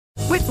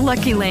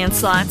Lucky Land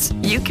Slots,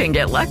 you can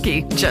get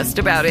lucky just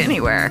about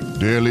anywhere.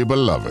 Dearly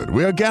beloved,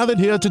 we are gathered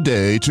here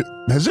today to...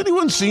 Has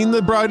anyone seen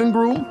the bride and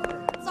groom?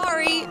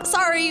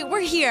 Sorry, we're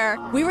here.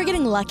 We were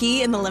getting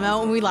lucky in the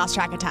limo and we lost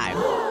track of time.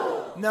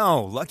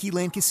 No, Lucky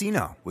Land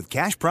Casino, with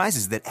cash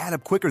prizes that add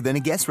up quicker than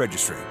a guest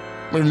registry.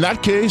 In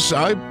that case,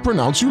 I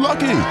pronounce you lucky.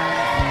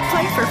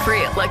 Play for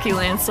free at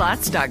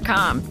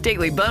LuckyLandSlots.com.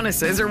 Daily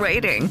bonuses are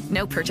waiting.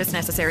 No purchase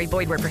necessary.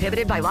 Void where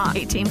prohibited by law.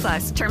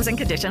 18+. Terms and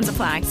conditions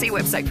apply. See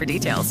website for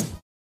details.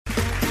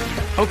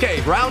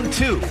 Okay, round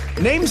two.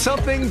 Name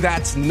something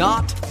that's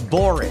not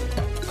boring.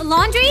 A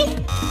laundry?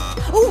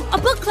 Ooh, a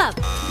book club.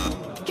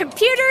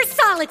 Computer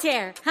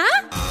solitaire,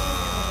 huh?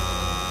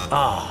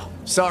 Ah,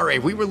 sorry.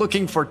 We were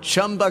looking for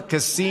Chumba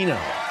Casino.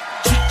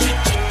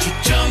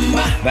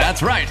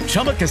 That's right.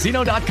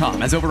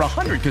 ChumbaCasino.com has over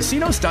 100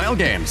 casino-style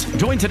games.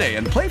 Join today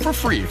and play for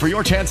free for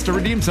your chance to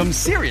redeem some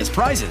serious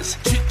prizes.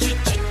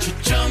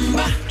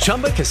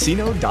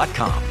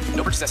 ChumbaCasino.com.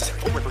 No purchase necessary.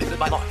 Void where prohibited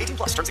by law. 18+.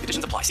 Terms and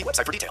conditions apply. See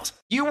website for details.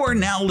 You are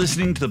now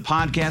listening to the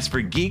podcast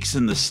for geeks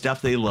and the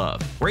stuff they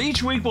love, where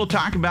each week we'll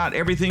talk about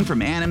everything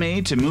from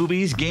anime to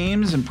movies,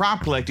 games, and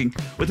prop collecting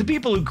with the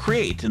people who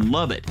create and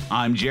love it.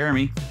 I'm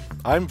Jeromy.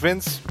 I'm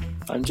Vinz.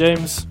 I'm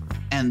James.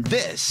 And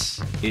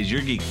this is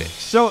your Geek Fix.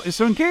 So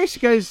in case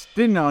you guys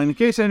didn't know, in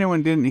case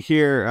anyone didn't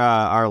hear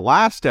our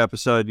last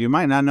episode, you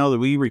might not know that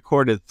we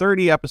recorded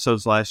 30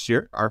 episodes last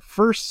year, our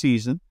first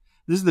season.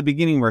 This is the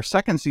beginning of our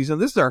second season.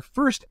 This is our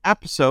first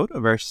episode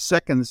of our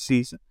second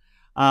season.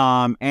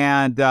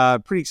 And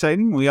pretty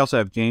exciting. We also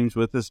have James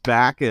with us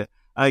back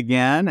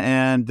again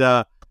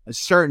and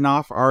starting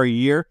off our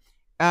year.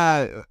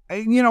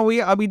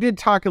 We did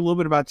talk a little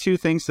bit about two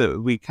things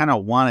that we kind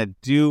of want to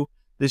do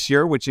this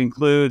year, which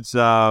includes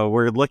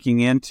we're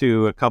looking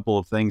into a couple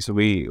of things that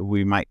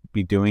we might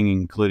be doing,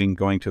 including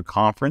going to a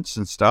conference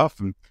and stuff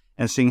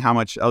and seeing how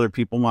much other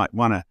people might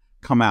want to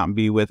come out and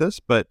be with us.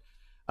 But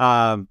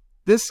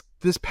this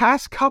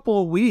past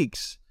couple of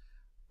weeks,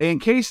 in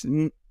case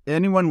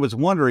anyone was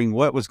wondering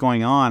what was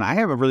going on, I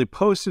haven't really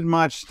posted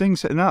much.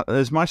 Not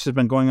as much has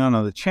been going on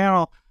the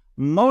channel,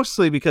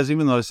 mostly because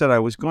even though I said I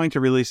was going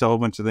to release a whole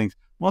bunch of things,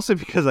 mostly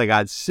because I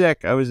got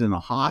sick. I was in the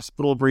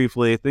hospital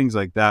briefly, things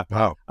like that.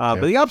 Wow.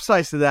 But the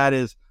upside to that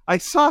is I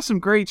saw some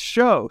great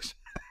shows.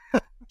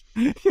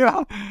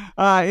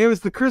 It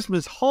was the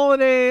Christmas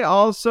holiday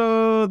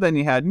also. Then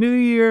you had New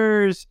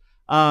Year's.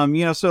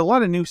 So a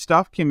lot of new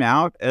stuff came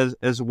out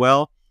as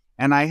well.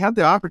 And I had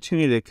the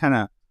opportunity to kind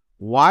of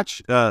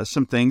watch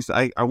some things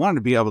I wanted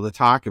to be able to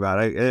talk about.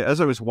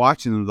 As I was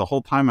watching them the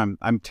whole time,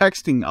 I'm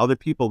texting other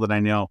people that I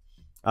know.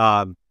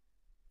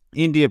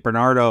 India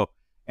Bernardo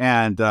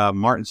and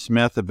Martin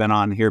Smith have been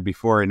on here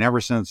before, and ever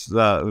since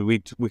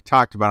we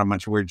talked about a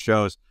bunch of weird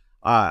shows,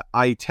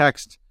 I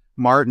text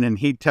Martin and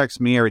he texts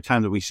me every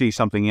time that we see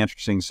something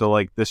interesting. So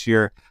like this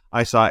year,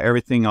 I saw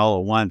Everything All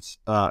at Once,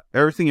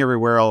 Everything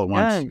Everywhere All at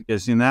Once. You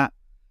guys seen that?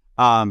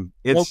 I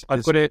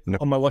put it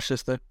on my watch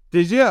list though.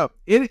 Did you?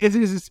 It's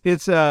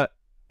the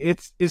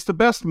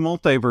best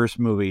multiverse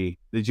movie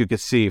that you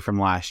could see from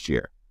last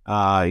year.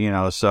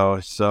 Forget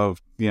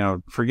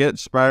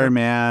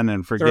Spider-Man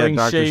and forget Throwing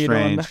Doctor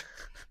Strange.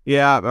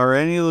 Yeah, or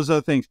any of those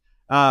other things.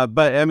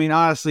 But I mean,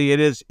 honestly,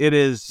 it is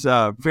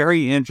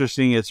very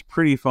interesting. It's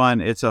pretty fun.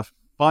 It's a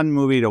fun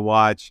movie to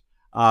watch.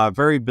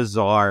 Very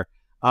bizarre.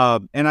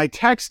 And I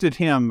texted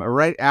him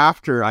right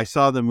after I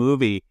saw the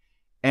movie,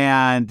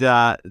 and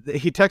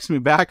he texted me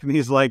back, and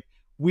he's like,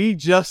 "We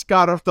just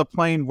got off the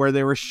plane where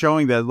they were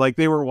showing that, like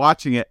they were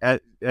watching it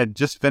and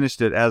just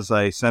finished it as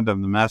I sent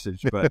him the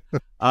message."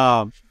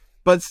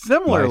 But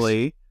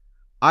similarly, nice.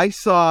 I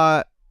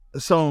saw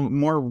some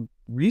more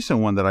recent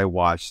one that I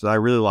watched that I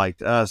really liked.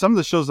 Some of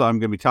the shows that I'm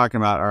going to be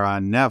talking about are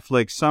on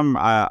Netflix. Some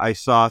I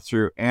saw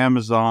through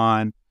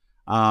Amazon.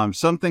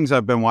 Some things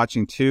I've been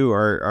watching too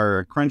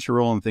are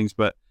Crunchyroll and things.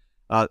 But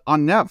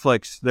on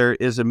Netflix, there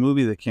is a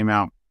movie that came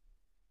out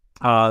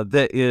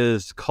that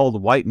is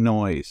called White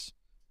Noise.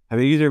 Have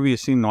either of you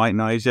seen White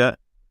Noise yet?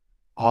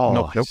 Oh,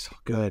 nope. It's so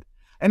good.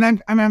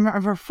 And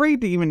I'm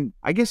afraid to even,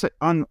 I guess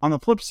on the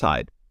flip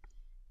side,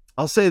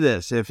 I'll say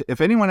this.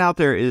 If anyone out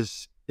there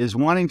is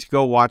wanting to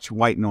go watch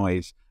White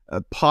Noise,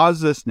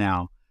 pause this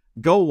now,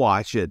 go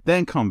watch it,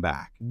 then come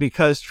back.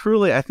 Because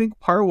truly, I think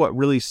part of what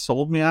really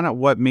sold me on it,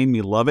 what made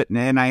me love it,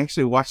 and I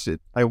actually watched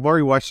it, I've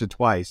already watched it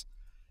twice,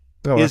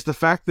 is the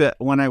fact that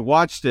when I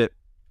watched it,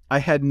 I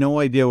had no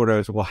idea what I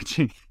was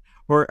watching.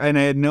 And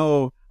I had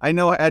no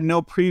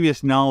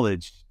previous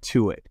knowledge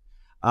to it.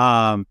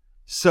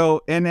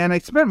 So I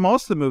spent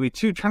most of the movie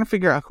too trying to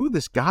figure out who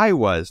this guy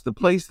was that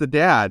plays the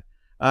dad.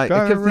 I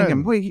kept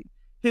thinking, wait,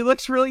 he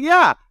looks really,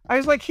 I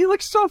was like, he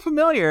looks so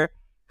familiar.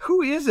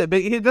 Who is it?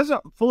 But he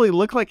doesn't fully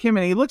look like him,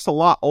 and he looks a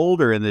lot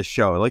older in this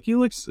show. Like he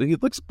looks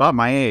about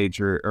my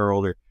age or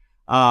older.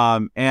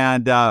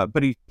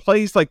 But he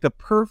plays like the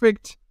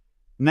perfect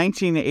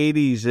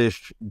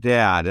 1980s-ish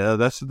dad.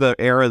 That's the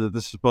era that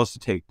this is supposed to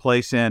take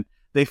place in.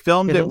 They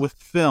filmed it with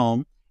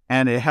film,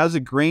 and it has a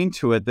grain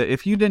to it that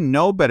if you didn't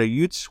know better,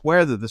 you'd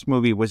swear that this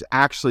movie was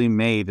actually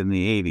made in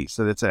the 80s,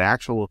 that it's an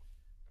actual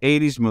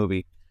 80s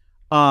movie.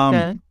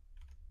 Okay.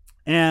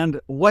 And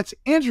what's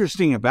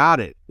interesting about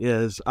it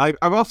is I've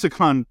also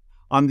gone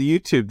on the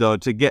YouTube, though,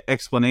 to get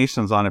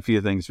explanations on a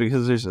few things,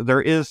 because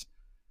there is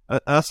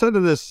a set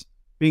of this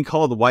being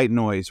called white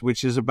noise,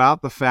 which is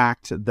about the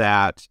fact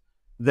that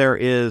there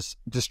is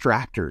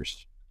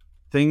distractors,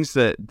 things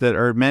that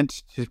are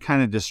meant to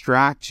kind of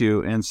distract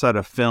you inside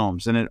of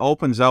films. And it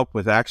opens up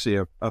with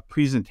actually a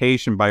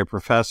presentation by a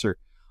professor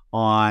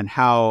on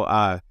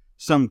how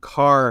some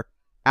car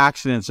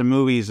accidents and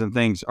movies and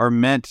things are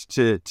meant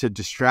to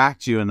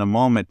distract you in the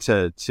moment,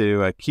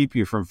 to keep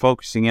you from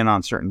focusing in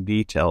on certain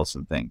details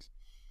and things.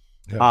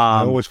 Yeah, I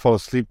always fall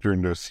asleep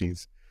during those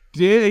scenes.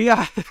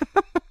 Yeah.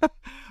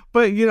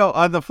 But,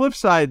 on the flip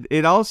side,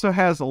 it also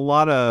has a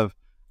lot of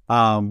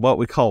what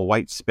we call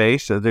white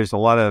space. So there's a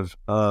lot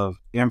of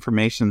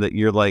information that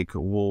you're like,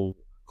 well,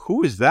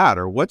 who is that?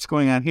 Or what's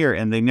going on here?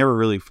 And they never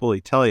really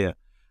fully tell you.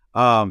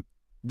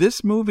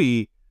 This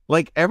movie,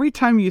 like every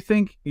time you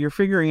think you're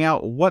figuring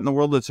out what in the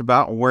world it's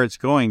about and where it's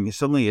going,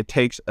 suddenly it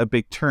takes a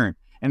big turn.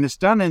 And it's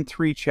done in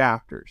 3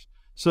 chapters.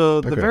 So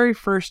the very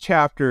first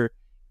chapter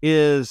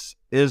is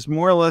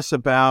more or less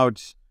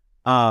about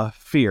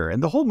fear.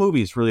 And the whole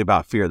movie is really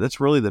about fear. That's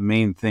really the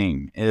main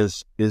thing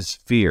is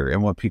fear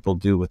and what people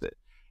do with it.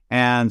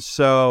 And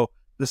so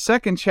the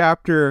second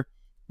chapter,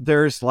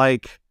 there's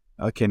like,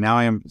 okay,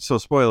 now so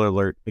spoiler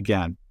alert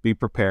again, be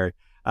prepared.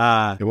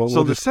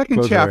 So the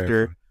second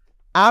chapter,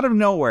 out of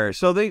nowhere,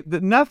 so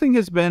nothing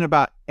has been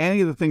about any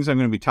of the things I'm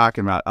going to be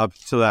talking about up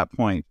to that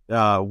point.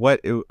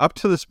 Up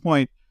to this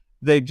point,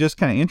 they just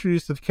kind of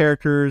introduced the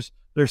characters.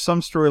 There's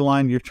some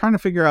storyline. You're trying to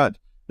figure out,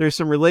 there's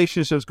some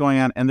relationships going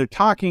on, and they're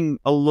talking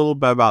a little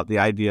bit about the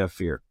idea of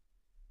fear.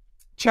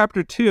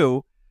 Chapter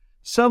 2,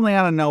 suddenly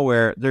out of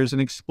nowhere, there's an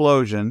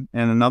explosion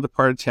in another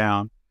part of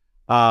town.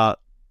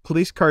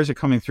 Police cars are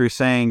coming through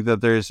saying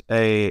that there's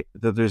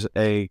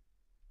a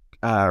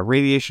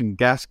radiation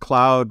gas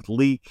cloud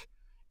leak,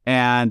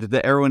 and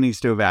that everyone needs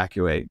to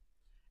evacuate.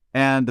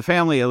 And the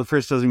family at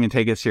first doesn't even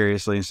take it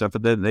seriously and stuff,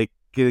 but then they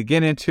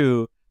get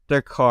into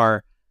their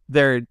car.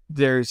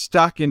 They're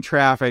stuck in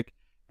traffic,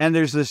 and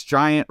there's this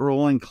giant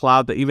rolling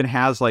cloud that even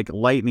has like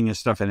lightning and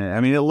stuff in it. I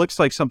mean, it looks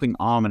like something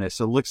ominous.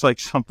 It looks like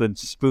something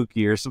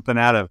spooky or something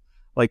out of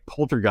like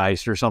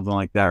Poltergeist or something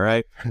like that,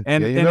 right?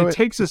 And it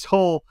takes this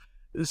whole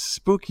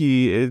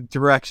spooky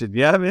direction.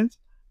 Yeah, Vince?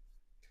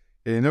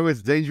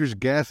 It's dangerous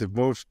gas if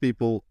most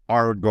people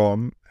are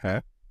gone,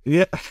 huh?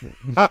 Yeah.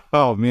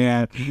 Oh,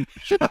 man.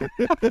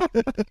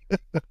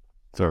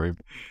 Sorry.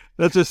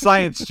 That's a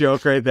science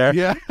joke right there.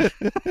 Yeah.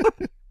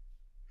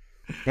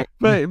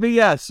 But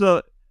yeah,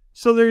 so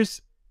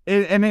there's,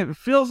 and it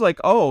feels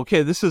like, oh,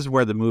 okay, this is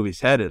where the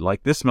movie's headed.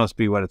 Like, this must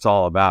be what it's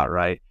all about,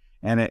 right?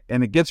 And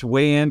it gets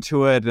way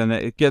into it, and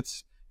it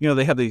gets,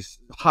 they have these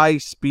high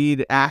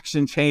speed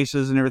action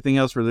chases and everything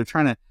else where they're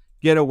trying to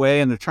get away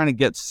and they're trying to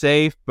get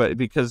safe, but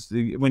because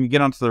when you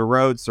get onto the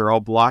roads, they're all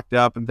blocked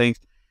up and things.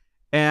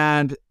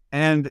 And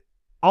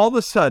all of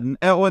a sudden,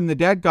 when the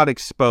dad got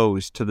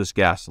exposed to this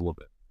gas a little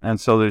bit. And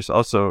so there's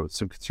also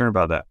some concern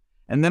about that.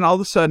 And then all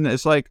of a sudden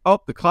it's like, oh,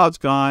 the cloud's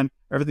gone.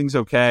 Everything's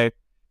okay.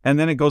 And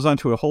then it goes on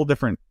to a whole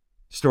different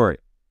story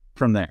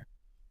from there.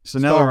 So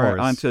now we're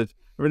on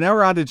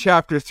to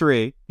chapter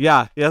 3.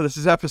 Yeah. This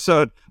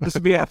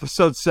will be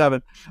episode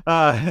 7.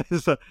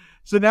 So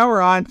now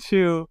we're on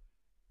to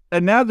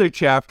another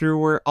chapter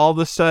where all of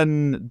a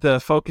sudden the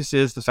focus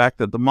is the fact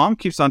that the mom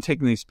keeps on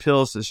taking these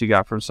pills that she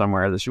got from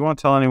somewhere that she won't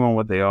tell anyone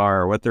what they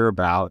are or what they're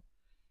about.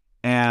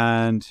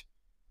 And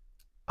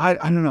I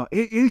don't know.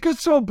 It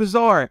gets so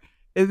bizarre.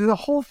 The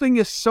whole thing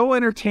is so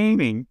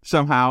entertaining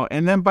somehow.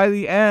 And then by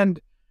the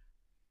end,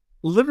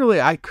 literally,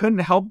 I couldn't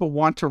help but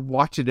want to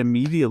watch it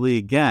immediately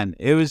again.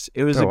 It was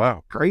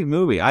great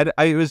movie.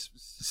 It was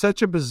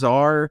such a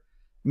bizarre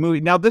movie.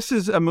 Now, this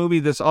is a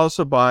movie that's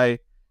also by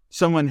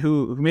someone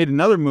who made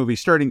another movie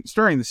starring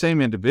the same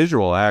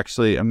individual,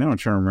 actually. I'm now trying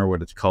to remember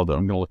what it's called, though.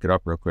 I'm going to look it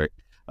up real quick.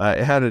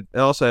 It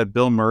also had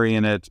Bill Murray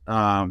in it.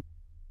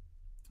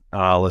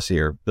 Let's see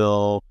here.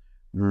 Bill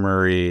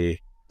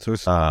Murray. So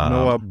it's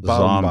Noah Baumbach.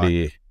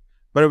 Zombie.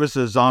 But it was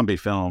a zombie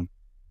film.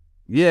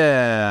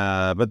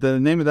 Yeah, but the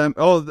name of them...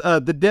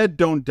 The Dead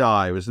Don't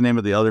Die was the name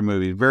of the other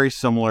movie. Very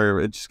similar.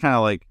 It's just kind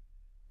of like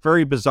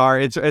very bizarre.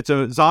 It's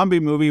a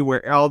zombie movie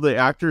where all the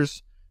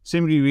actors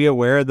seem to be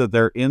aware that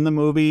they're in the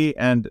movie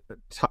and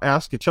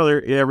ask each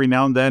other every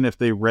now and then if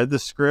they read the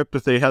script,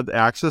 if they had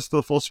access to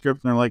the full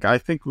script. And they're like, I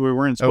think we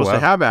weren't supposed to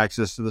have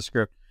access to the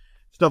script.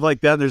 Stuff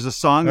like that. There's a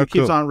song that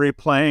keeps on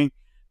replaying,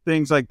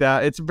 things like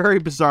that. It's a very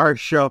bizarre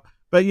show.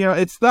 But,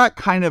 it's that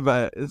kind of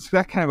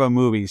a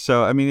movie.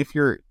 So, I mean, if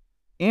you're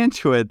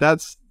into it,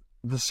 that's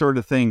the sort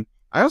of thing.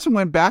 I also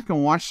went back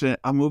and watched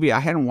a movie I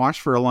hadn't watched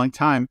for a long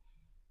time.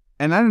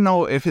 And I don't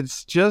know if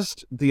it's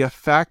just the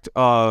effect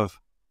of,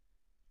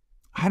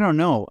 I don't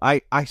know.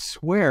 I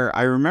swear,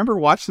 I remember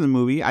watching the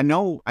movie. I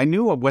knew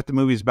what the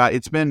movie's about.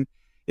 It's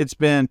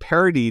been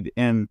parodied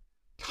in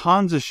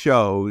tons of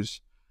shows,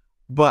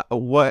 but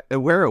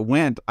where it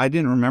went, I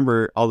didn't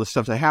remember all the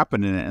stuff that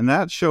happened in it. And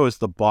that show is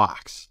The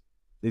Box.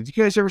 Did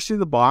you guys ever see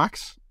The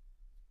Box?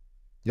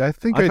 Yeah, I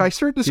think if I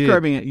start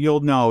describing it,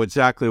 you'll know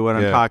exactly what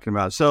I'm Yeah. talking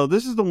about. So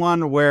this is the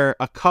one where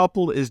a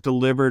couple is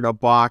delivered a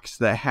box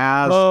that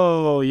has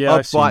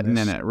a button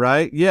in it,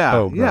 right? Yeah,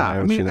 Oh, yeah. right. I I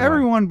haven't mean, seen that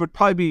everyone would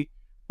probably be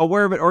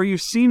aware of it, or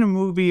you've seen a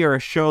movie or a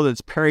show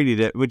that's parodied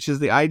it, which is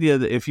the idea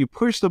that if you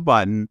push the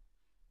button,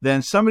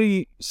 then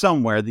somebody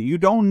somewhere that you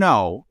don't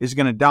know is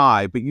going to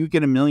die, but you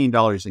get $1 million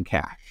in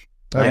cash.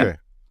 Right? Okay.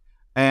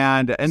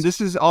 And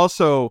this is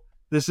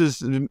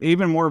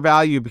even more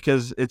value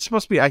because it's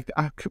supposed to be. I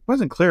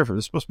wasn't clear if it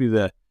was supposed to be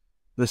the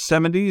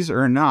 70s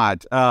or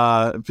not,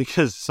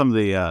 because some of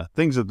the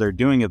things that they're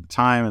doing at the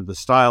time and the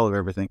style of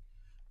everything.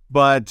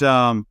 But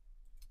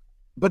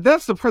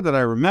that's the part that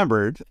I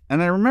remembered,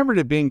 and I remembered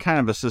it being kind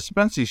of a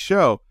suspensey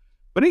show.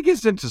 But it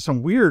gets into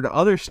some weird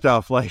other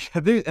stuff, like,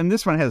 and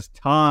this one has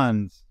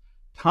tons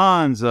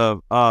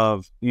of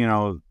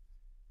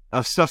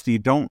stuff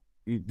that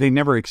they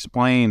never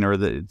explain, or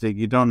that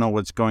you don't know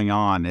what's going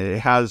on. It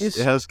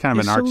has kind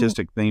of an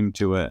artistic theme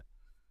to it.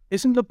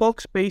 Isn't the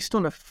box based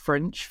on a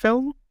French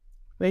film?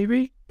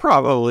 Maybe.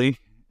 Probably.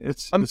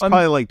 It's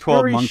probably like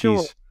 12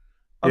 Monkeys.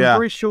 I'm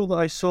very sure that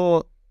I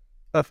saw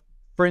a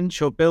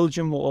French or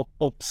Belgium or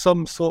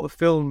some sort of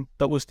film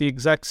that was the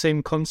exact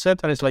same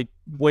concept, and it's like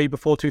way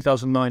before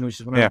 2009, which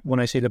is when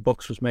I say the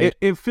box was made.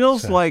 It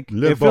feels like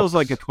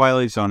a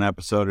Twilight Zone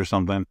episode or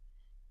something.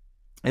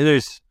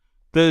 And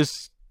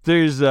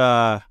there's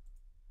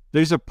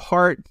a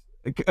part.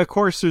 Of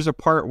course, there's a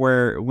part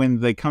where when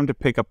they come to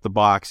pick up the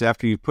box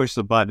after you push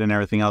the button and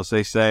everything else,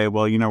 they say,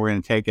 "Well, we're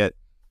going to take it,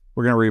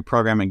 we're going to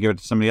reprogram it and give it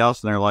to somebody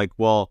else." And they're like,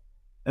 "Well,"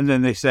 and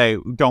then they say,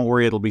 "Don't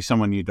worry, it'll be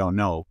someone you don't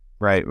know."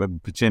 Right,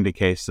 which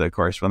indicates that, of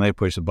course, when they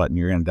push the button,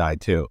 you're going to die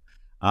too.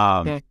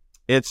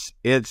 It's.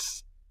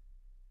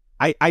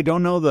 I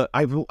don't know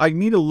I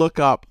need to look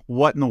up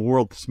what in the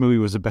world this movie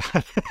was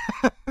about,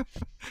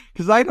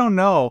 because I don't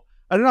know.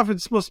 I don't know if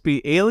it's supposed to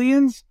be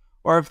aliens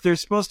or if they're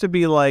supposed to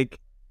be like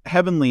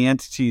heavenly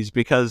entities,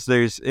 because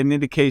there's an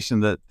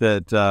indication that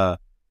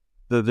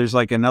there's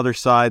like another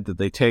side that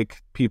they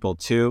take people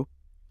to,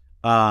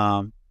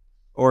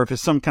 or if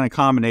it's some kind of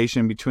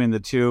combination between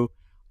the two.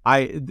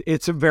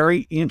 It's a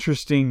very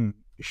interesting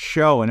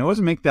show, and it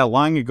wasn't made that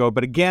long ago,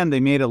 but again,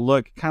 they made it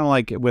look kind of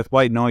like with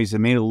White Noise. They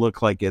made it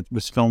look like it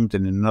was filmed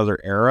in another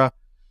era,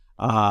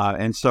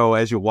 and so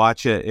as you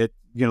watch it,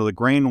 the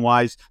grain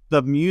wise,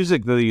 the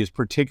music that they use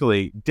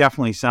particularly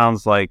definitely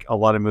sounds like a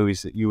lot of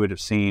movies that you would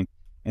have seen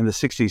in the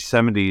 60s,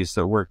 70s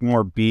that were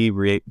more B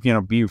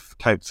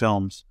type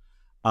films.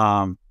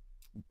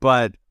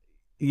 But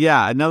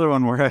yeah, another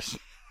one where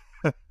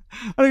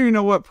I don't even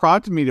know what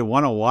prompted me to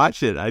want to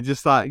watch it. I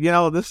just thought,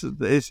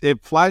 it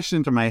flashed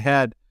into my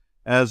head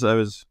as I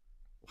was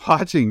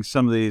watching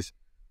some of these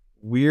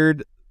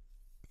weird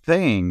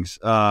things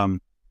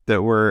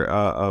that were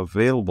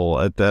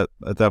available at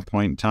that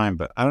point in time.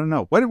 But I don't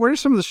know. What are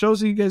some of the shows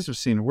that you guys have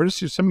seen? What are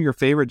some of your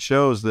favorite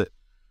shows that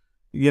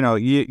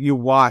you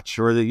watch,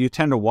 or that you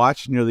tend to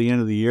watch near the end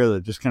of the year,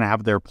 that just kind of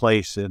have their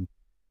place in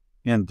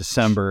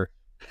December?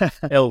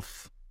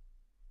 Elf.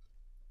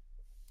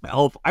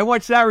 I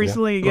watched that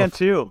recently again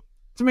too.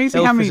 It's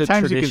amazing how many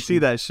times you can see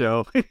that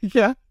show.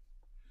 Yeah.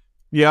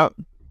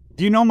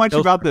 Do you know much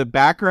about the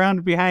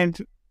background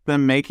behind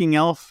them making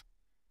Elf?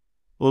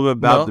 A little bit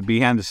about the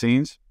behind the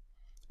scenes.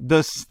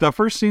 The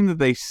first scene that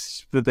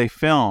they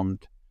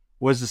filmed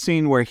was the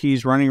scene where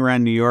he's running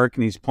around New York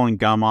and he's pulling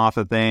gum off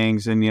of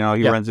things, and he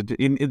runs into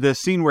in the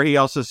scene where he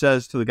also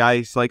says to the guy,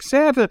 he's like,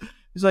 "Santa."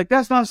 He's like,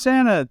 "That's not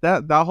Santa."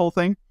 That whole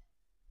thing.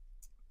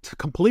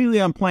 Completely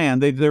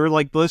unplanned. They were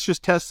like, let's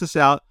just test this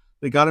out.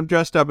 They got him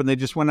dressed up and they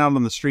just went out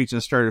on the streets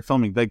and started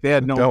filming. Like, they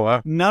had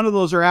none of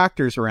those are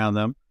actors around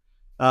them.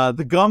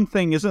 The gum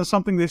thing isn't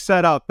something they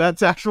set up.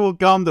 That's actual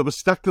gum that was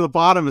stuck to the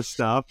bottom of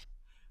stuff.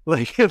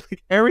 Like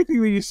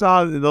everything that you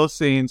saw in those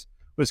scenes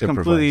was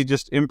completely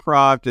just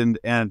improv,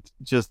 and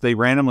just they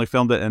randomly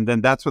filmed it, and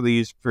then that's what they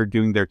used for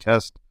doing their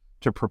test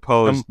to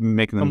propose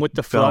making them. And with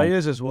the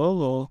flyers as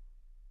well, or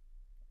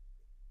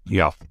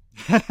yeah.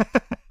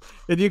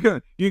 And you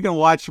can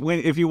watch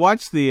if you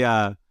watch the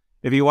on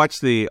the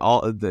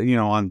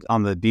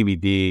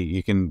DVD,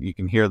 you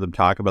can hear them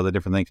talk about the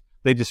different things.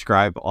 They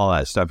describe all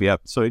that stuff.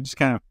 Yep. So it just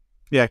kind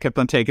of kept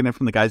on taking it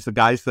from the guys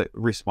that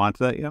respond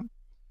to that. Yeah.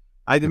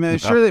 I mean, I'm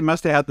sure they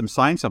must have had them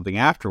sign something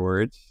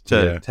afterwards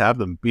to have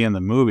them be in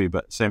the movie,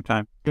 but at the same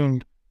time,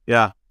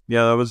 that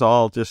was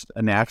all just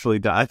a naturally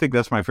done. I think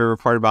that's my favorite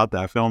part about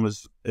that film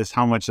is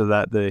how much of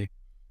that they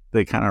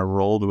kind of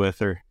rolled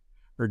with or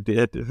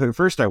did.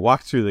 First, I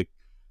walked through the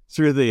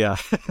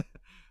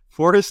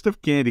forest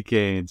of candy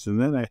canes, and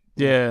then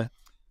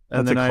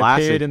and then I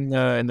appeared in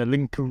the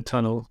Lincoln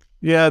Tunnel.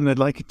 Yeah, in the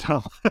Lincoln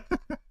Tunnel.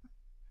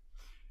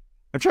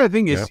 I'm trying to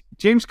think.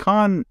 James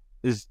Caan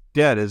is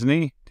dead, isn't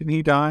he? Didn't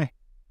he die?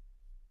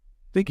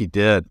 I think he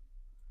did.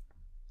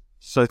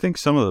 So I think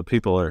some of the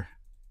people are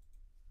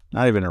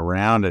not even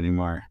around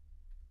anymore.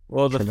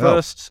 Well, the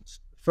first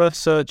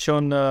search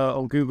on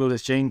Google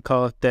is Jane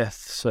Carr death.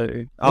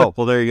 So well,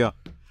 there you go.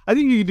 I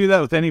think you can do that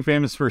with any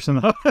famous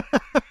person, though.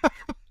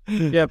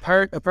 Yeah,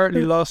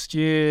 apparently last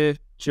year,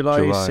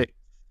 July 6th.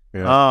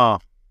 Yeah.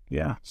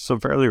 so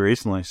fairly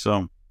recently.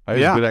 So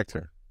He's a good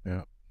actor.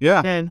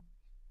 Yeah. And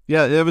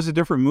It was a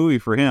different movie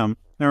for him.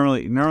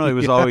 Normally it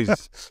was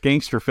always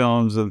gangster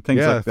films and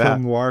things like that.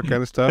 Film noir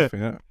kind of stuff.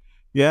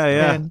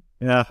 Yeah.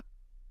 It's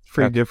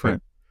pretty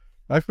different.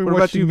 I've been What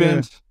about you,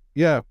 Vinz?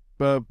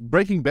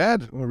 Breaking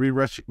Bad.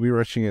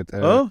 Rewatching it.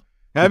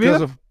 Have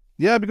you?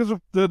 Because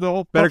of the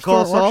whole Better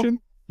Call Saul Saul auction.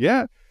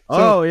 Yeah.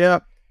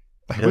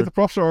 With the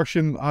Prop Star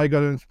auction, I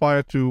got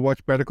inspired to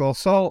watch Better Call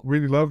Saul.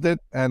 Really loved it,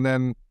 and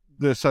then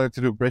decided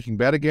to do Breaking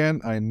Bad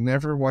again. I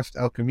never watched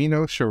El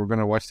Camino, so we're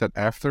gonna watch that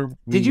after.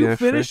 Did you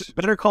finish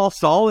Better Call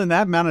Saul in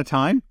that amount of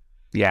time?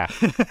 Yeah.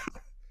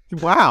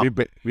 Wow.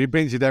 We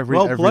binge it every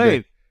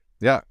played. day.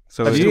 Yeah.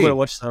 So I'm still gonna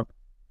watch that.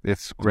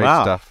 It's great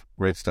stuff.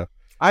 Great stuff.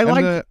 I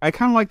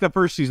kind of like the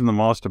first season the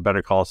most of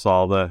Better Call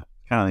Saul. The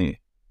kind of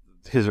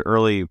his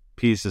early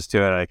pieces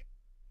to it.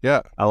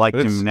 I liked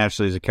him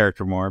naturally as a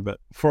character more, but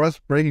for us,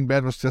 Breaking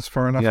Bad was just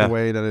far enough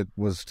away that it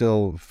was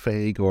still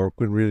fake or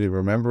couldn't really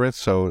remember it.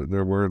 So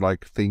there were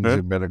like things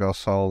in Better Call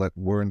Saul that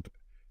weren't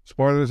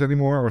spoilers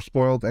anymore or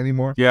spoiled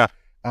anymore. Yeah.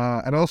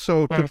 And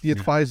also took the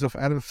advice of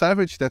Adam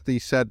Savage that he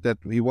said that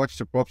he watched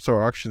the Prop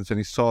Star auctions and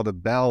he saw the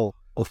bell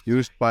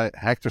used by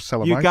Hector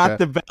Salamanca. You got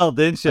the bell,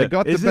 didn't you? I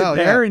got Is the bell. It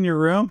there in your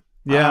room?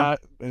 Yeah.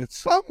 It's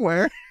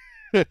somewhere.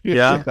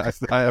 Yeah.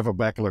 I have a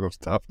backlog of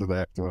stuff that I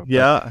have to.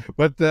 Yeah.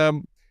 But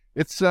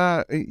it's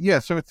so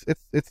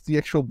it's the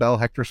actual bell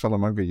Hector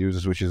Salamanca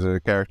uses, which is a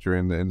character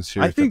in the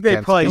series. I think they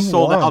probably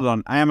sold out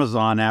on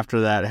Amazon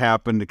after that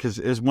happened because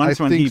it was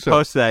once when he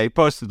posted that, he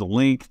posted the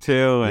link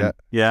too, and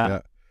yeah.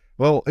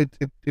 Well,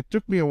 it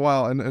took me a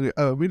while, and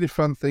a really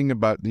fun thing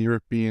about the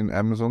European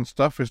Amazon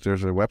stuff is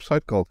there's a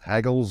website called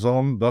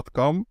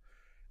hagglezone.com,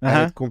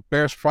 and it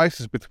compares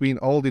prices between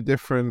all the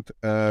different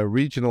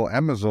regional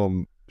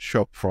Amazon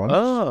shop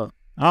fronts.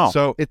 Oh,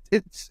 so it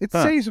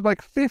saves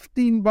like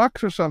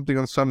 $15 or something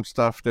on some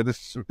stuff that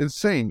is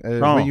insane.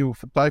 When you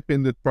type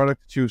in the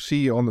product that you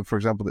see on for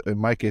example, in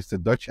my case, the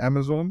Dutch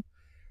Amazon,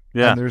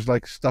 and there's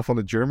like stuff on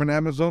the German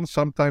Amazon.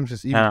 Sometimes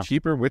it's even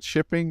cheaper with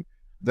shipping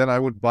than I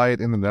would buy it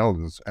in the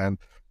Netherlands. And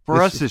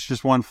for us, it's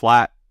just one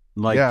flat,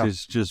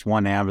 there's just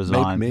one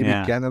Amazon. Maybe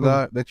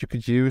Canada that you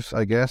could use,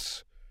 I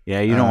guess.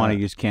 Yeah, you don't want to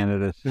use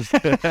Canada.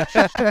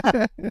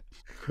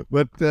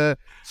 But I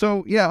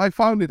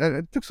found it.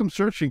 It took some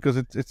searching because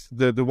it's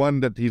the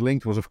one that he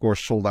linked was of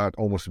course sold out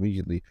almost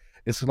immediately.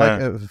 It's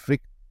like a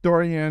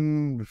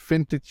Victorian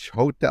vintage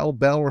hotel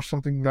bell or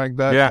something like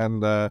that. Yeah.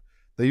 And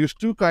they use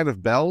two kind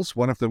of bells.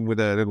 One of them with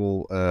a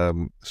little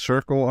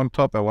circle on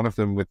top, and one of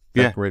them with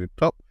decorated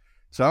top.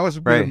 So I was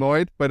a bit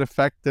annoyed by the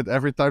fact that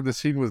every time the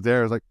scene was there,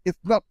 I was like, "It's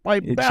not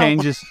my bell." It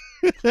changes.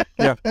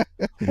 Yeah.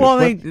 Well,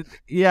 he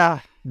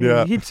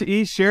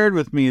shared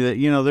with me that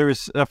there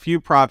was a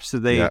few props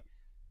that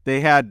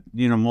they had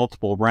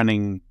multiple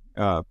running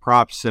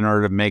props in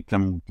order to make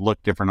them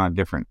look different on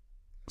different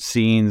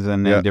scenes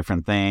and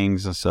different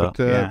things. And so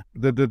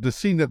the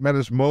scene that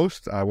matters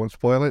most, I won't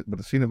spoil it, but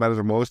the scene that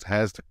matters most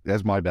has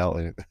my bell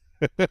in it.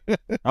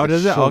 Oh,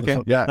 does it?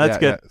 Okay, that's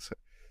good. Yeah.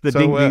 The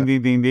ding, ding,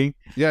 ding, ding, ding.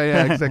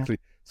 Yeah, exactly.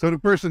 So the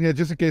person,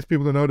 just in case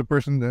people don't know, the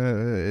person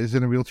is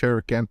in a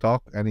wheelchair, can't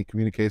talk, and he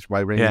communicates by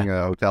ringing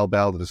a hotel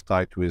bell that is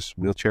tied to his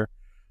wheelchair.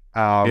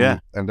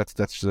 And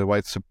that's why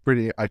it's a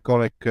pretty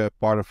iconic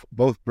part of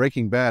both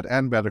Breaking Bad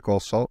and Better Call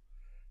Saul.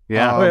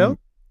 Yeah,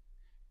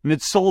 and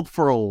it's sold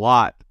for a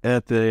lot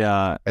at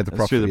the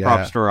Prop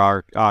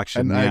Store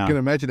auction. And I can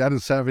imagine Adam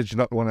Savage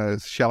not want to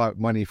shell out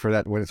money for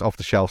that when it's off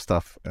the shelf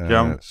stuff.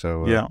 And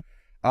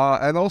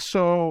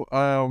also,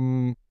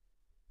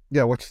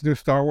 what's the new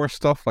Star Wars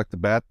stuff like the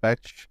Bad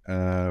Batch,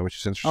 which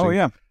is interesting. Oh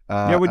yeah,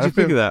 what'd you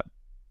think of that?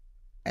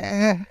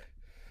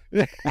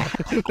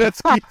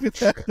 Let's keep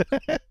it at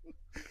that.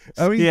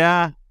 I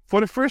mean,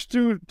 for the first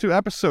two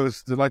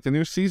episodes, the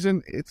new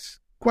season, it's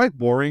quite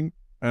boring.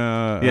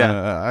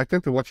 I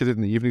tend to watch it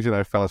in the evenings and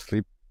I fell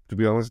asleep, to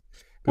be honest.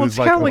 Well, it's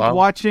kind of like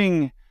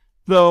watching,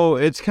 though.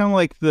 It's kind of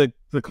like the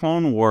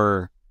Clone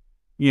War.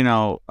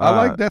 I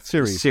like that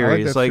series. I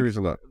like that series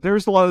a lot.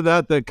 There's a lot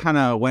of that kind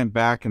of went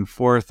back and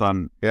forth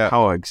on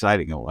how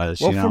exciting it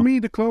was. Well, for me,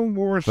 the Clone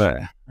Wars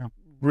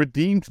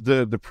redeemed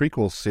the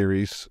prequel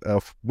series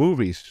of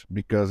movies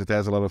because it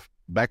has a lot of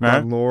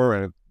background lore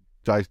and it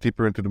dives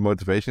deeper into the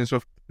motivations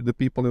of the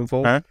people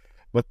involved.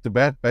 But the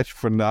Bad Batch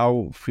for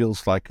now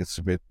feels like it's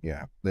a bit,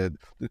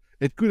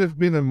 it could have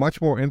been a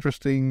much more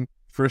interesting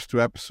first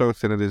two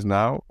episodes than it is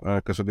now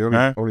because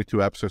the only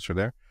two episodes are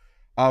there.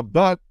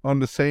 But on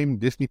the same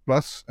Disney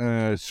Plus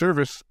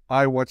service,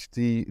 I watched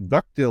the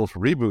DuckTales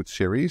reboot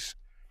series.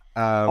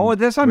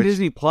 That's on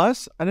Disney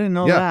Plus? I didn't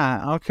know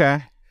that.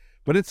 Okay.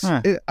 But it's,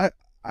 I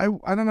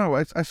don't know.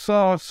 I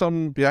saw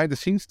some behind the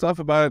scenes stuff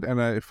about it,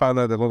 and I found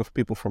out a lot of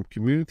people from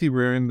Community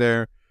were in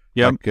there.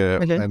 Yep.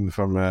 And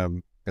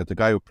from the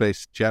guy who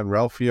plays Jan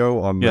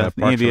Ralphio on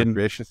Parks and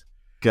Recreations.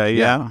 Okay,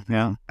 yeah.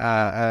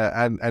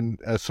 And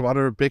some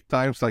other big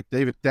times like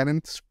David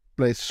Tennant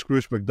plays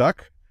Scrooge McDuck.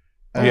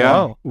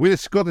 With a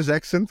Scottish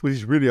accent, which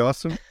is really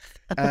awesome.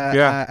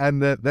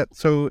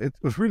 So it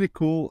was really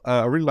cool.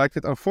 I really liked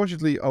it.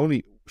 Unfortunately,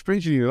 only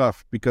strangely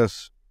enough,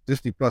 because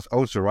Disney Plus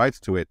owns the rights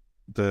to it.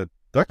 The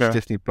Dutch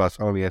Disney Plus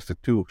only has the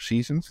 2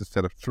 seasons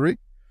instead of 3.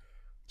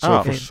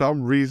 So for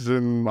some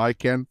reason, I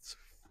can't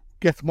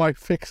get my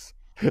fix.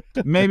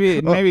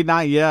 maybe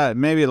not yet.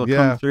 Maybe it'll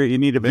come through. You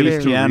need a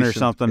VPN or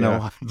something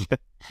to watch.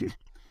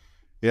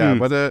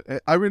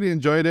 But I really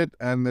enjoyed it,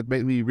 and it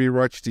made me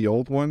rewatch the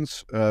old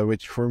ones,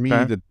 which for me,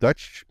 the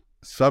Dutch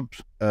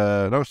subs,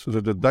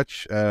 the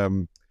Dutch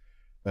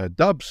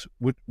dubs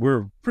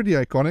were pretty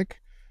iconic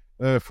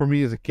for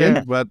me as a kid.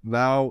 Yeah. But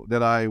now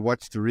that I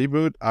watched the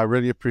reboot, I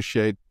really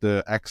appreciate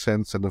the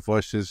accents and the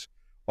voices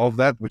of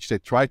that, which they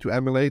try to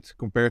emulate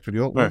compared to the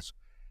old ones.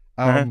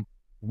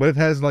 But it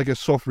has like a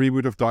soft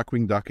reboot of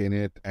Darkwing Duck in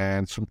it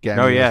and some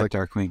cameos. Oh yeah, like,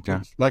 Darkwing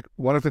Duck. Like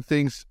one of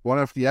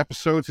the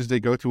episodes is they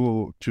go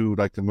to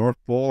like the North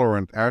Pole or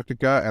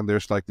Antarctica, and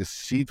there's like this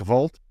seed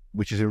vault,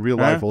 which is in real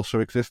life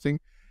also existing.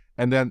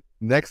 And then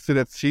next to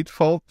that seed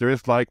vault, there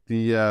is like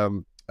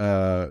the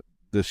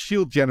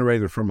shield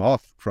generator from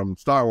Hoth from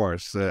Star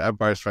Wars,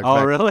 Empire Strikes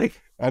Back. Oh really?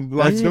 And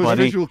like those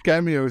visual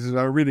cameos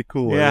are really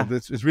cool. Yeah.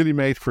 It's really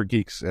made for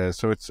geeks.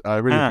 So I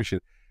really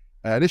appreciate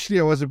it. Initially,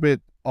 I was a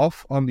bit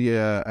off on the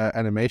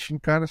animation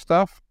kind of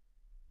stuff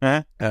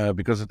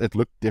because it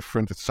looked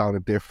different, it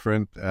sounded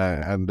different,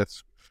 and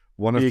that's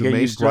one of the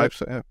main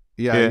gripes.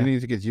 You need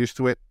to get used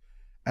to it.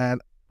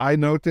 And I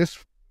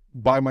noticed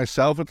by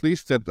myself at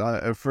least that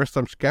at first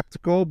I'm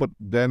skeptical, but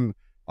then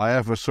I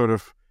have a sort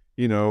of,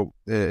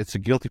 it's a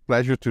guilty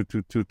pleasure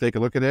to take a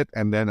look at it,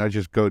 and then I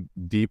just go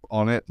deep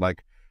on it.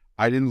 Like,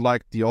 I didn't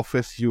like The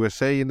Office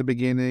USA in the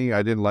beginning.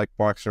 I didn't like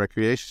Parks and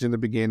Recreations in the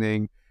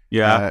beginning.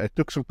 Yeah, it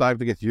took some time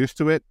to get used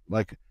to it.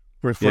 Like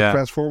for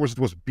Transformers, it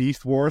was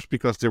Beast Wars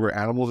because they were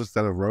animals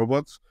instead of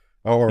robots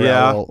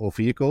or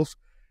vehicles.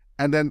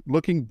 And then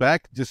looking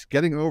back, just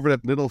getting over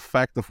that little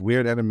fact of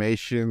weird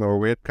animation or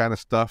weird kind of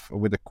stuff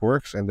with the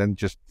quirks, and then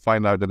just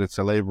find out that it's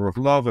a labor of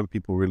love and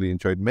people really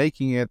enjoyed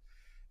making it.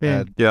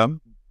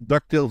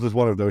 DuckTales is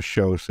one of those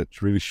shows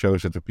that really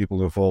shows that the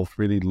people involved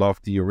really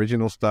loved the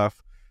original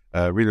stuff,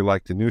 really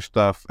liked the new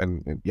stuff,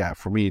 and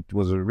for me it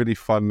was a really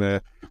fun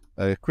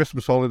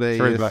Christmas holiday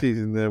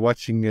season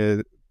watching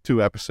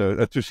 2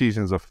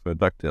 seasons of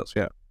DuckTales.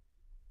 Yeah.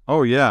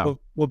 Oh yeah.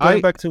 Well,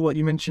 going back to what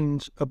you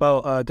mentioned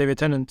about David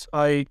Tennant,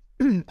 I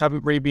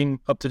haven't really been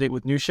up to date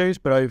with new shows,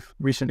 but I've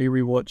recently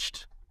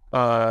rewatched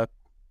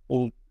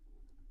all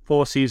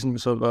 4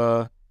 seasons of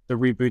the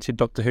rebooted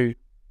Doctor Who.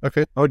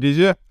 Okay. Oh, did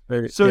you?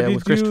 So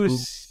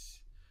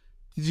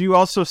did you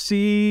also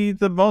see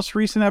the most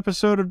recent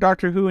episode of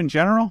Doctor Who in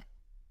general?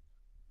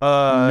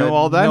 Know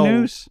all that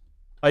news?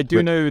 I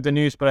do know the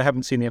news, but I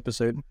haven't seen the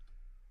episode.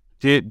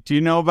 Do you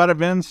know about it,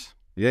 Vinz?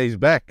 Yeah, he's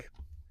back.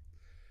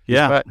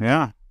 Yeah.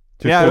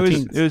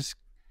 It was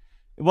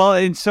well,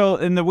 and so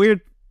in the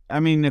weird. I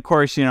mean, of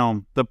course,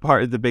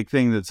 the big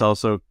thing that's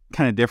also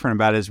kind of different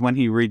about it is when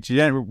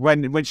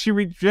when she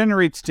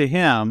regenerates to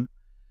him.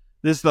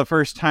 This is the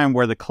first time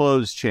where the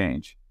clothes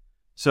change.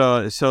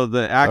 So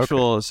the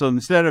actual so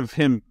instead of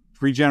him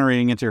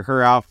regenerating into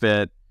her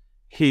outfit,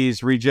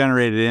 he's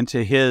regenerated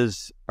into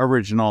his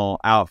original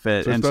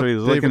outfit, and so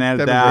he's looking at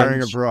that.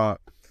 Wearing a bra.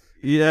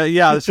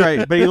 Yeah, that's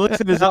right. But he looks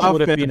at his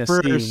outfit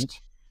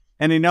first,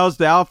 and he knows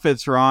the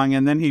outfit's wrong,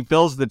 and then he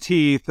feels the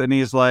teeth, and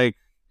he's like,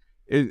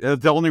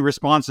 the only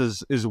response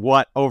is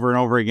what over and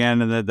over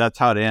again, and that's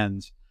how it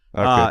ends.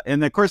 Okay.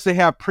 And of course they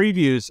have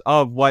previews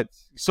of what.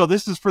 So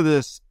this is for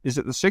this. Is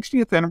it the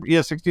 60th anniversary?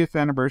 Yeah, 60th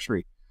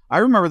anniversary. I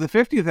remember the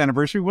 50th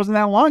anniversary wasn't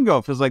that long ago.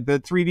 It was like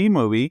the 3D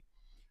movie.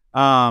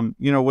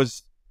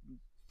 Was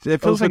it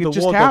feels like it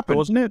just happened,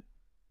 wasn't it?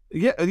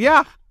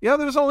 Yeah. There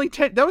was only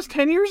 10. That was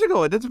 10 years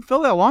ago. It doesn't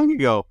feel that long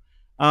ago.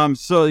 The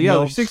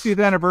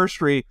 60th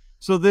anniversary.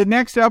 So the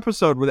next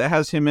episode that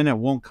has him in it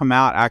won't come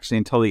out actually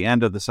until the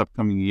end of this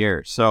upcoming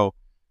year. So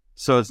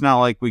it's not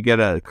like we get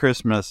a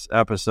Christmas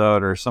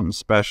episode or something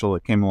special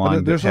that came along.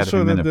 But there's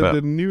also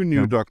the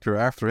new Doctor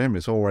after him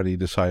is already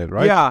decided,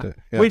 right? Yeah.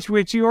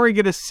 Which you already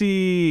get to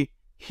see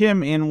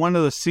him in one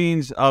of the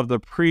scenes of the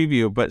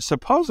preview. But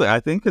supposedly,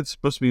 I think it's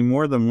supposed to be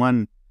more than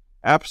one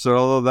episode,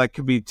 although that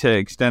could be to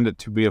extend it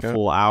to be a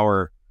full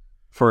hour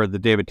for the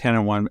David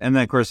Tennant one. And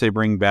then, of course, they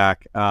bring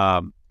back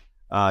Donna,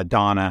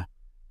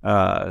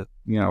 for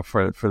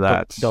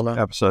that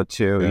episode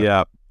too.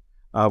 Yeah.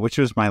 Which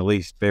was my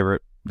least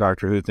favorite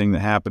Doctor Who thing that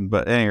happened,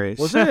 but anyways,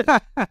 was it?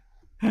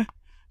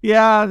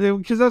 Yeah,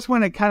 because that's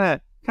when it kind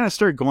of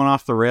started going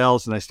off the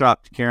rails, and I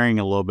stopped caring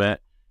a little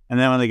bit. And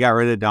then when they got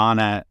rid of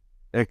Donna,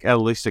 at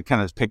least it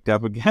kind of picked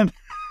up again.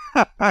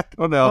 I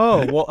don't know.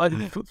 Oh well,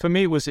 for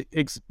me it was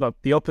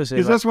the opposite.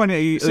 Because that's when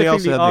they also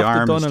had the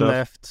arm Donna and stuff.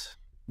 Left.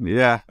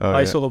 Yeah,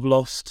 I sort of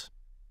lost.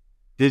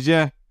 Did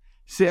you?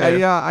 See,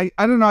 I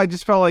don't know. I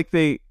just felt like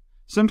they.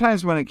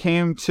 Sometimes when it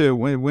came to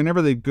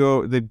whenever they'd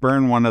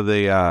burn one of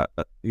the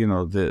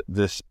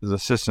the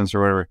assistants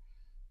or whatever,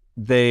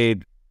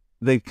 they'd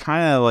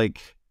kind of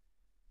like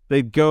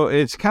they'd go.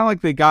 It's kind of like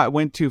they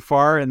went too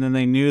far, and then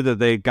they knew that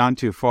they'd gone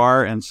too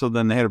far, and so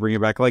then they had to bring it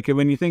back. Like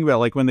when you think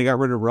about like when they got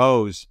rid of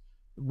Rose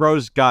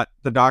got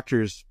the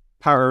Doctor's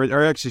power,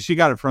 or actually she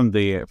got it from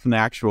the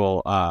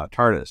actual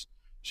TARDIS.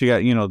 she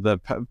got, the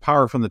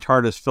power from the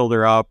TARDIS filled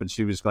her up, and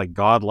she was like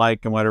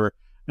godlike and whatever.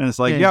 And it's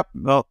like, yep,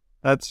 well,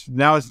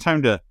 now it's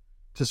time to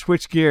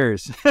switch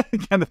gears,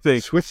 kind of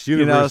thing. Switch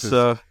universes.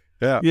 So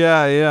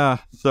yeah.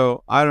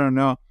 So I don't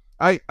know.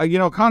 I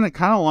kind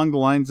of along the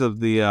lines of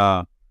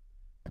the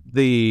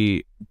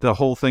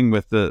whole thing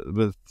with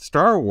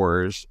Star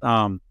Wars.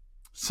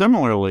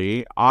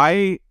 Similarly,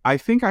 I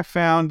think I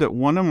found that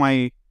one of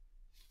my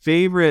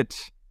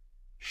favorite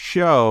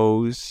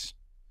shows.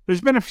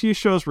 There's been a few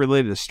shows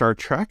related to Star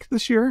Trek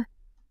this year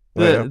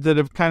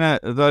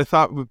that I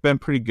thought have been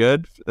pretty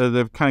good.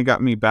 They've kind of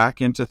got me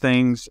back into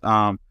things.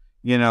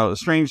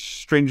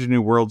 Strange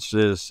New Worlds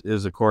is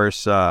of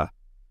course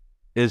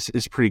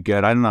is pretty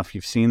good. I don't know if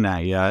you've seen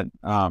that yet.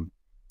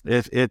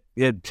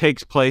 It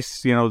takes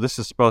place. This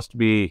is supposed to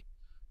be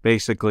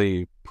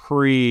basically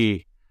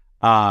pre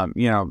TOS.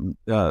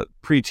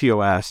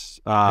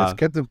 It's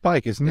Captain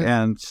Pike, isn't it?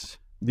 And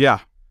yeah.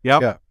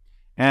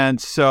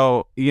 And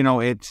so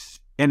it's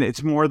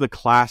more the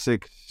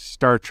classic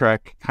Star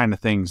Trek kind of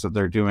things that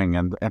they're doing,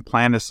 and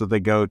planets that they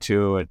go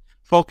to. It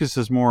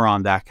focuses more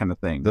on that kind of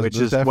thing, which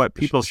is what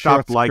people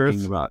stopped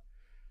liking about.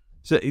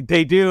 So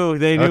they do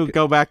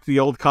go back to the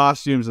old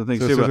costumes and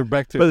things too. So they're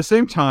back to. But at the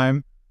same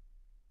time,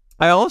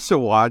 I also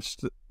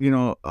watched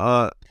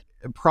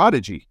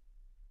Prodigy,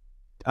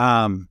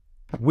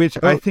 which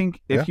I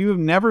think if you have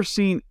never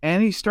seen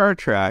any Star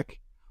Trek,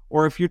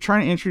 or if you're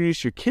trying to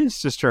introduce your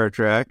kids to Star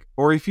Trek,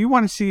 or if you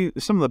want to see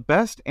some of the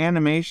best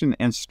animation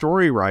and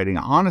story writing,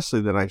 honestly,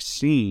 that I've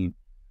seen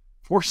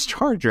for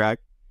Star Trek,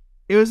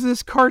 it was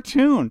this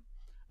cartoon.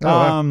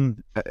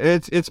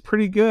 It's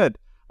pretty good.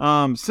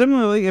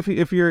 Similarly,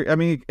 if you're,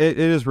 it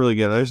is really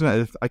good. One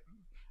of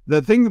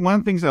the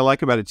things I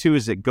like about it too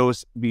is it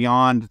goes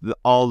beyond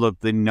all of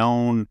the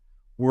known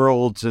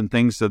worlds and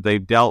things that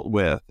they've dealt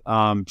with.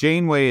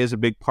 Janeway is a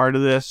big part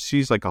of this.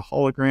 She's like a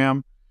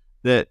hologram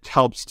that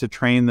helps to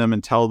train them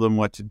and tell them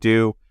what to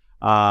do,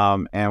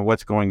 and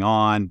what's going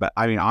on. But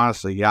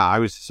honestly, I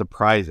was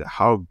surprised at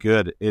how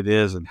good it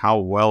is and how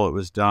well it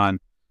was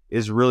done.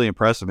 Is really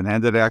impressive, and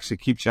that it actually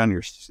keeps you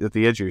at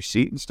the edge of your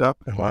seat and stuff.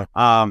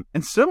 Wow.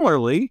 And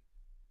similarly,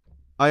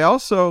 I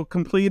also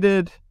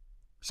completed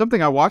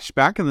something I watched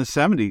back in the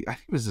 70s. I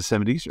think it was the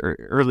 70s or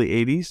early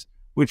 80s,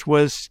 which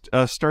was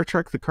Star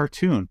Trek the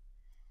cartoon.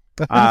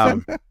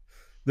 The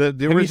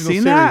original you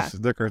seen series,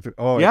 that? the cartoon.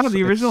 Oh, yeah,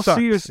 the original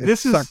series.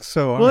 This sucks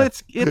so hard. Well,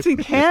 it's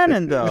in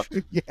canon though.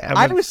 Yeah,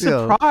 I was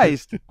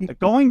surprised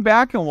going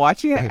back and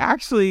watching it.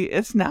 Actually,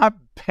 it's not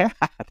bad.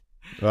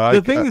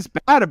 The thing that's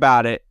bad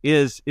about it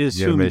is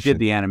who did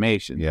the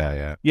animation.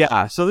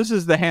 Yeah. So this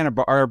is the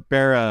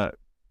Hanna-Barbera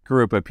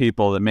group of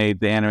people that made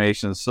the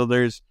animations. So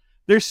there's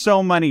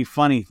so many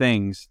funny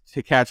things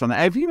to catch on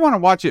that. If you want to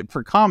watch it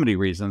for comedy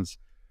reasons,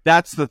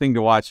 that's the thing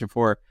to watch it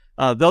for.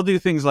 They'll do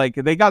things like,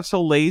 they got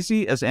so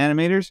lazy as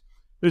animators.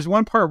 There's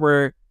one part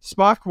where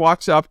Spock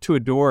walks up to a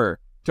door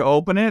to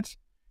open it,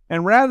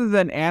 and rather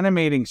than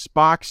animating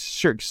Spock's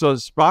shirt, so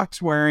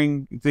Spock's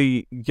wearing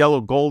the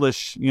yellow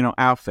goldish,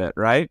 outfit,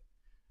 right?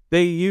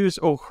 They use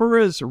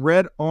Uhura's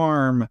red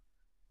arm,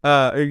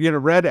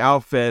 red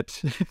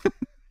outfit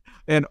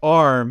and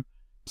arm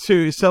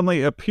to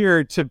suddenly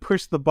appear to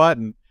push the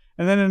button.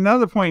 And then at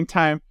another point in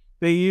time,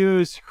 they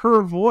use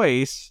her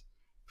voice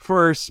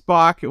for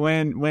Spock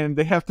when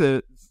they have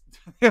to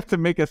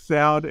make a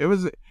sound.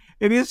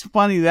 It is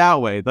funny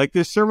that way. Like,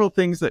 there's several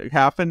things that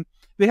happen.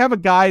 They have a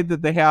guide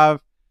that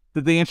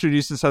they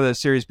introduced inside that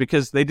series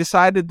because they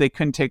decided they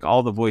couldn't take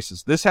all the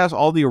voices. This has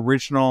all the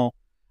original.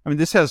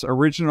 This has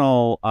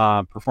original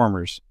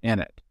performers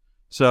in it.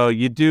 So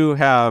you do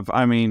have,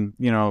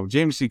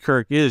 James C.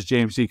 Kirk is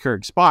James C.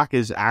 Kirk. Spock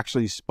is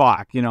actually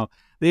Spock.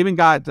 They even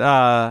got,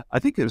 I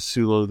think it was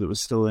Sulu that was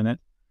still in it.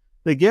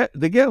 They get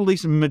at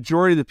least a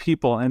majority of the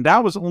people, and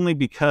that was only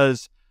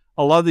because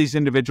a lot of these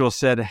individuals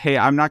said, "Hey,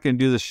 I'm not going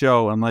to do the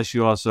show unless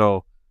you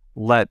also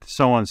let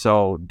so and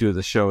so do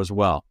the show as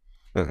well."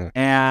 Uh-huh.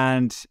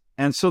 And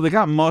so they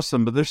got most of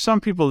them, but there's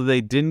some people that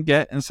they didn't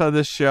get inside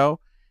this show.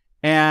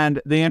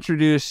 And they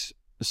introduce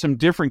some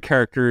different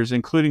characters,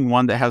 including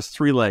one that has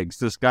 3 legs.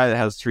 This guy that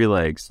has 3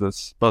 legs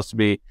that's supposed to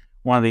be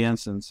one of the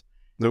ensigns.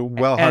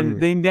 And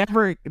they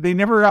never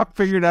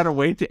figured out a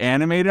way to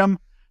animate him.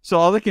 So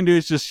all they can do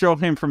is just show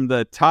him from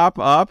the top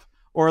up,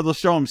 or they'll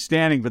show him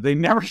standing, but they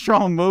never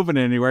show him moving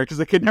anywhere because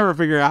they could never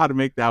figure out how to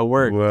make that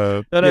work.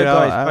 No,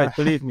 guys,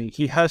 believe me,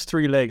 he has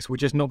 3 legs. We're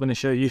just not going to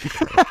show you.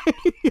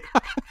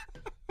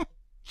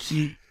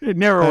 It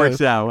never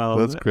works out well.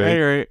 That's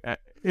great.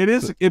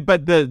 Anyway,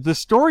 but the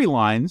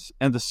storylines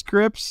and the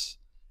scripts,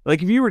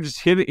 like if you were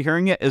just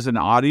hearing it as an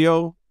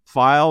audio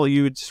file,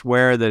 you would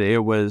swear that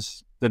it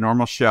was the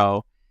normal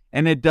show,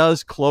 and it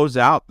does close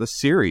out the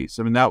series.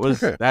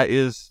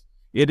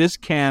 It is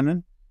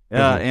canon,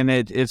 and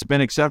it's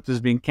been accepted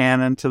as being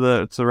canon to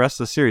the rest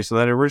of the series. So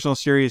that original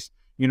series,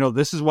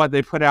 this is what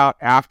they put out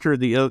after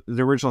the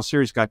original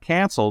series got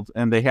canceled,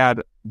 and they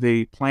had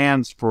the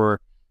plans for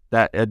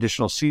that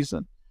additional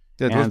season.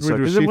 Because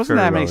it wasn't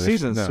that many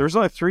seasons. No. There was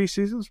only 3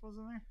 seasons,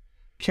 wasn't there?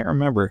 Can't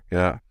remember.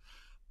 Yeah.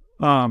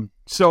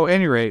 So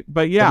anyway,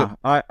 but yeah,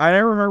 I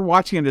remember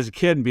watching it as a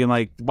kid and being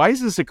like, why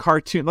is this a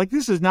cartoon? Like,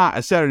 this is not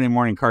a Saturday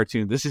morning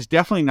cartoon. This is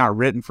definitely not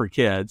written for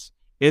kids.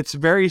 It's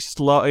very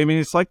slow. I mean,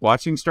 it's like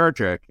watching Star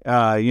Trek,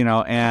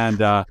 and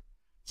so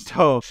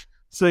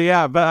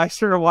yeah, but I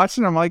started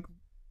watching. I'm like,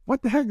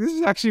 what the heck? This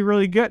is actually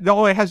really good.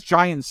 Oh, it has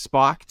giant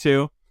Spock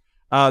too.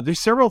 There's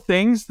several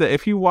things that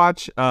if you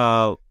watch,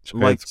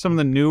 like some of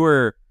the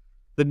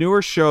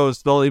newer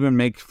shows, they'll even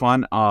make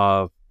fun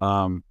of.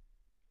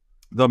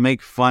 They'll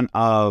make fun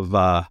of.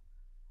 I'm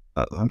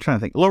trying to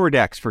think. Lower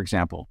Decks, for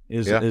example,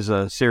 is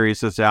a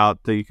series that's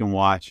out that you can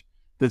watch.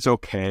 That's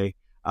okay.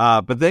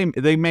 But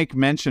they make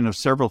mention of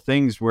several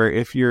things where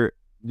if you've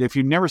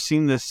never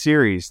seen this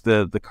series,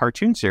 the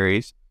cartoon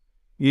series,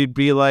 you'd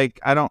be like,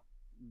 I don't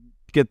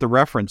get the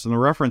reference, and the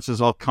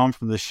references all come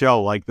from the show.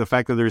 Like the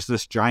fact that there's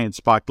this giant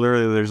Spock.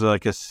 Literally, there's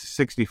like a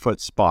 60-foot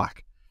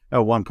Spock at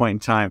one point in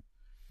time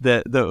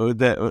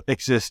that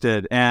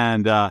existed,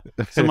 and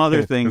some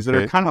other things that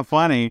are kind of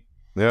funny.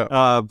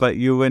 Yeah. But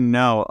you wouldn't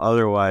know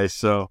otherwise.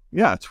 So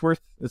yeah, it's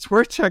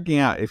worth checking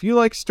out if you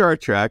like Star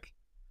Trek.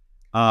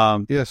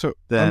 So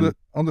then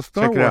on the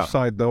Star Wars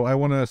side, though, I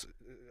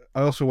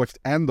also watched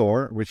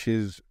Andor, which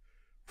is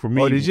for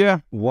me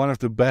one of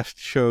the best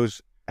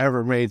shows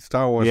ever made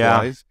Star Wars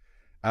wise.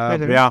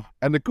 And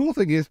the cool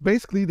thing is,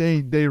 basically,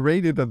 they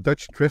raided a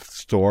Dutch thrift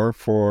store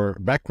for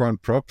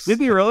background props. Did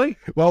they really?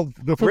 Well,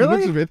 the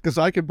looks of it, because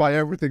I can buy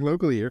everything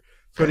locally here.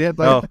 So they had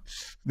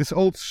this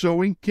old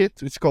sewing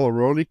kit, it's called a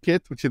Rolly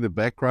kit, which in the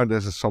background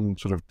there's some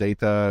sort of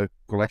data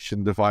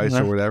collection device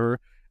or whatever.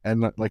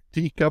 And like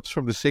teacups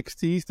from the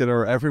 60s that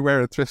are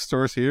everywhere at thrift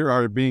stores here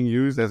are being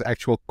used as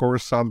actual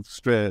Coruscant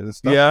stuff.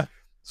 Yeah.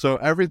 So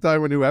every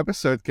time a new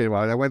episode came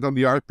out, I went on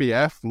the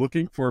RPF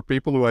looking for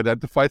people who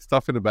identified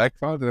stuff in the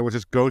background, and I would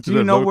just go to Do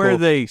you know where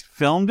they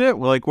filmed it?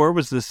 Like, where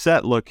was the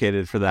set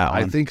located for that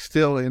one? I think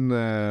still in...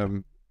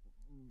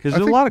 Because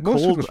there's a lot of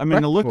cold. I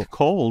mean, it looked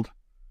cold.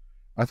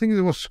 I think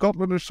it was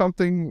Scotland or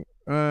something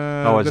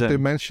that they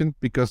mentioned,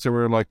 because there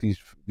were like these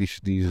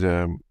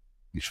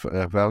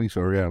valleys,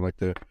 or like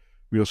the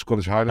real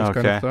Scottish Highlands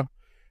kind of stuff.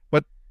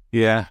 But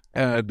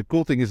the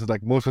cool thing is that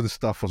like most of the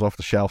stuff was off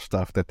the shelf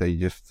stuff that they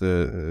just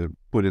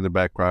put in the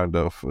background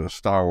of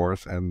Star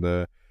Wars,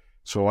 and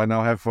so I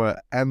now have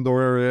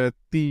Andor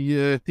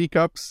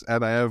teacups,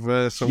 and I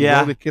have some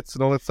Rolly kits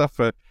and all that stuff.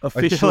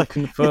 Officially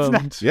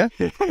confirmed. Yeah,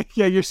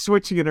 you're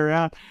switching it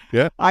around.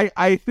 Yeah,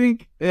 I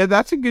think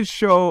that's a good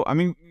show. I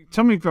mean,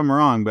 tell me if I'm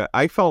wrong, but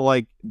I felt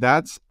like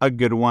that's a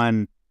good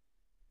one.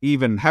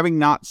 Even having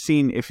not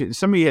seen, if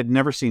somebody had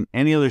never seen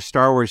any other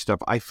Star Wars stuff,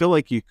 I feel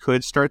like you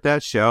could start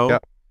that show,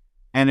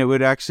 and it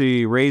would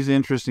actually raise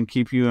interest and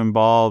keep you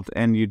involved,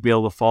 and you'd be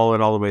able to follow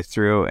it all the way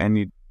through,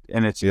 and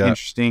it's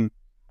interesting.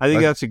 I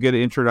think that's a good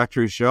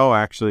introductory show,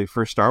 actually,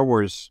 for Star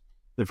Wars,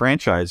 the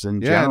franchise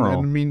in general.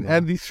 And I mean,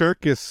 Andy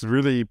Serkis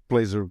really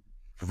plays a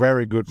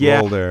very good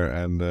role there,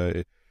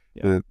 and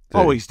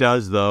always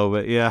does, though.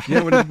 But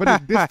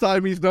but this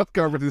time he's not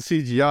covered in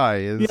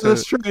CGI. And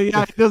that's true.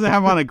 Yeah, he doesn't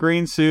have on a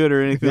green suit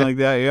or anything like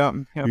that. Yeah,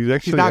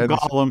 he's not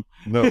Gollum.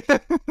 No.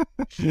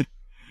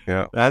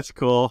 Yeah, that's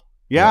cool.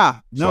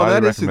 Yeah, no,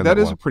 that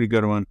is a pretty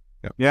good one.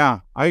 Yeah,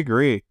 I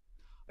agree.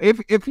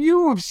 If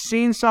you have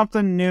seen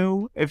something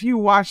new, if you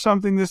watched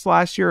something this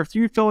last year, if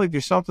you feel like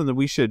there's something that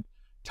we should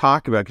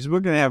talk about, because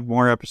we're going to have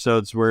more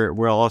episodes where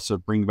we'll also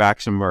bring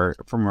back some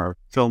from our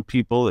film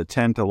people that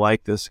tend to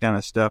like this kind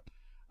of stuff.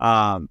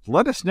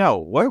 Let us know.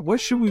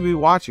 What should we be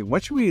watching?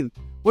 What should we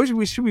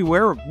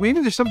wear? Maybe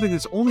there's something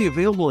that's only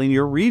available in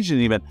your region,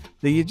 even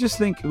that you just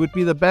think it would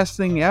be the best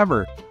thing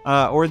ever,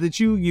 or that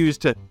you use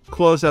to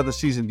close out the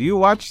season. Do you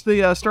watch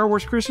the Star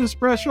Wars Christmas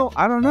special?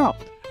 I don't know,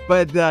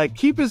 but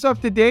keep us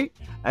up to date.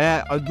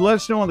 Let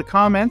us know in the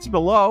comments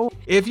below.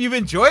 If you've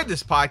enjoyed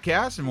this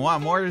podcast and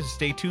want more,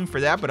 stay tuned for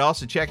that, but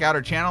also check out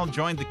our channel and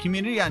join the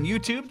community on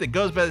YouTube that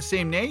goes by the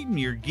same name,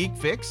 Your Geek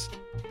Fix.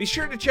 Be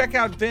sure to check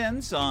out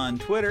Vinz on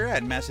Twitter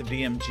at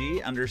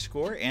MassiveDMG_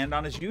 and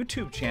on his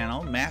YouTube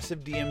channel,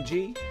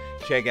 MassiveDMG.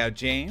 Check out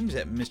James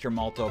at Mr.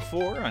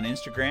 Malto4 on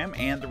Instagram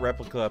and the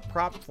Replica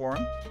Prop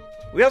Forum.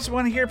 We also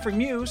want to hear from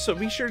you, so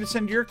be sure to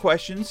send your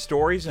questions,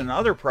 stories, and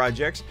other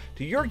projects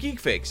to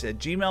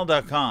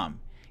yourgeekfix@gmail.com.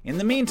 In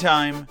the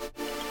meantime,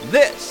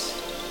 this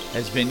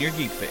has been Your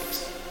Geek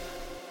Fix.